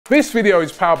This video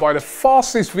is powered by the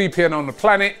fastest VPN on the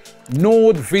planet,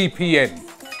 NordVPN.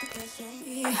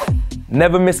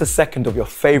 Never miss a second of your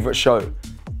favorite show,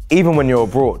 even when you're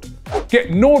abroad. Get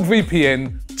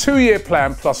NordVPN 2-year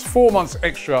plan plus 4 months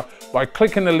extra by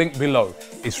clicking the link below.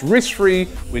 It's risk-free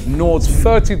with Nord's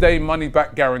 30-day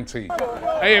money-back guarantee.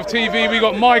 AFTV, we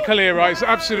got Michael here, right? It's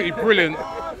absolutely brilliant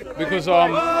because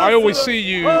I always see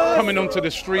you coming onto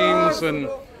the streams and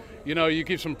you know, you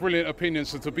give some brilliant opinions.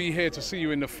 So to be here to see you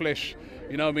in the flesh,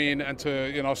 you know what I mean, and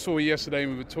to, you know, I saw you yesterday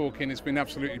and we were talking. It's been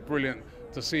absolutely brilliant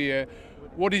to see you.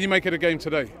 What did you make of the game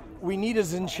today? We need a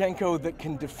Zinchenko that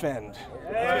can defend.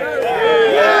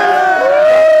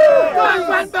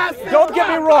 Don't get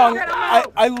me wrong,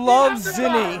 I love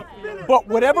Zinny, but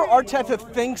whatever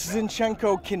Arteta thinks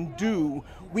Zinchenko can do,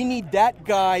 we need that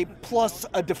guy plus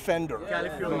a defender.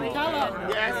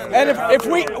 And if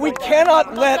we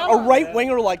cannot let a right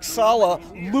winger like Salah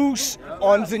loose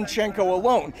on Zinchenko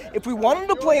alone. If we want him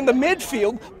to play in the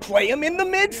midfield, play him in the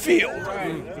midfield.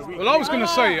 Well, I was going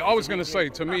to say,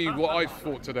 to me, what I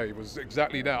thought today was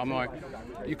exactly that. I'm like,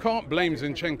 you can't blame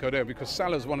Zinchenko there because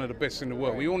Salah's one of the best in the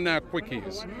world. We all know how quick he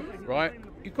is, right?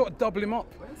 You've got to double him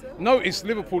up. Notice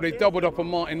Liverpool, they doubled up on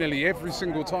Martinelli every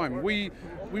single time. We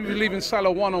were leaving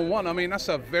Salah one-on-one. I mean, that's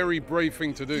a very brave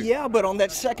thing to do. Yeah, but on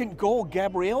that second goal,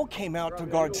 Gabriel came out to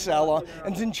guard Salah,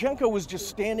 and Zinchenko was just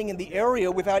standing in the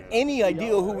area without any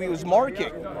idea who he was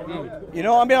marking. You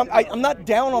know, I mean, I'm not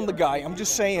down on the guy. I'm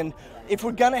just saying, if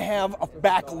we're going to have a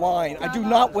back line, I do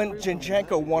not want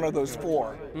Zinchenko one of those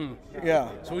four. Yeah.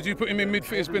 So would you put him in midfield?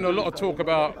 There's been a lot of talk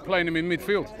about playing him in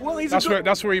midfield. Well,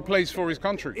 that's where he plays for his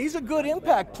country. He's a good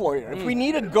impact player. If we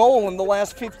need a goal in the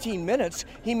last 15 minutes,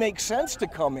 he makes sense to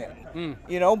come in.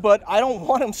 You know, but I don't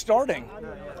want him starting.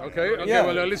 Okay, Yeah.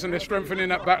 Well, listen, they're strengthening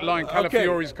that back line.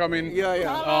 Calafiori's coming.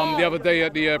 Yeah. The other day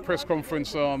at the press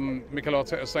conference, Mikel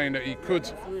Arteta saying that he could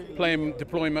play him,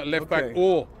 deploy him at left back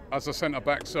or as a centre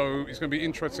back. So it's going to be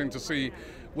interesting to see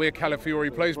where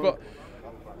Calafiori plays. But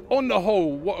on the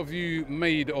whole, what have you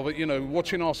made of it, you know,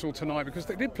 watching Arsenal tonight? Because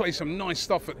they did play some nice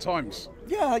stuff at times.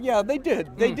 Yeah, they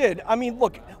did. They did. I mean,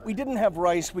 look, we didn't have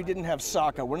Rice, we didn't have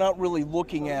Saka. We're not really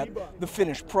looking at the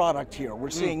finished product here. We're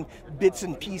seeing bits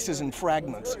and pieces and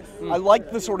fragments. I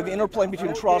like the sort of interplay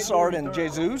between Trossard and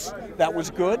Jesus. That was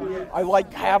good. I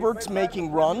like Havertz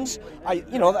making runs.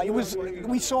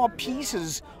 We saw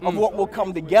pieces of what will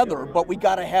come together, but we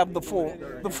got to have the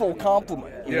full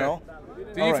complement, you know?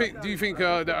 Do you think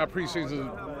that our pre-season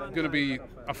is going to be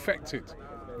affected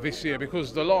this year?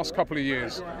 Because the last couple of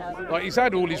years, like he's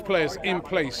had all these players in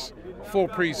place for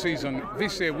pre-season.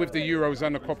 This year with the Euros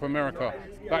and the Copa America,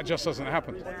 that just hasn't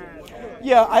happened.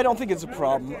 Yeah, I don't think it's a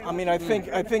problem. I mean, I think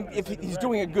if he's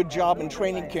doing a good job in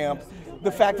training camp,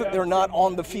 the fact that they're not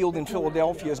on the field in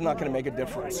Philadelphia is not going to make a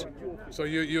difference. So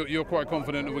you're quite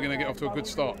confident that we're going to get off to a good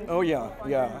start? Oh yeah,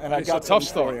 and it's a tough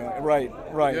start. Right.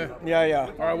 Yeah.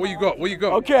 All right, what you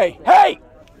got? Okay, hey!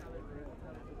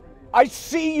 I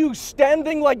see you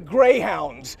standing like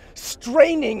greyhounds,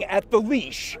 straining at the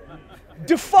leash.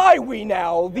 Defy we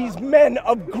now these men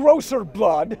of grosser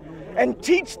blood, and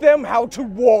teach them how to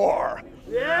war.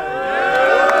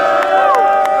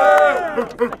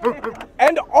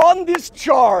 And on this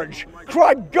charge,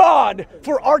 cry God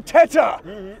for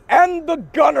Arteta and the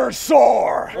gunner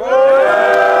sore.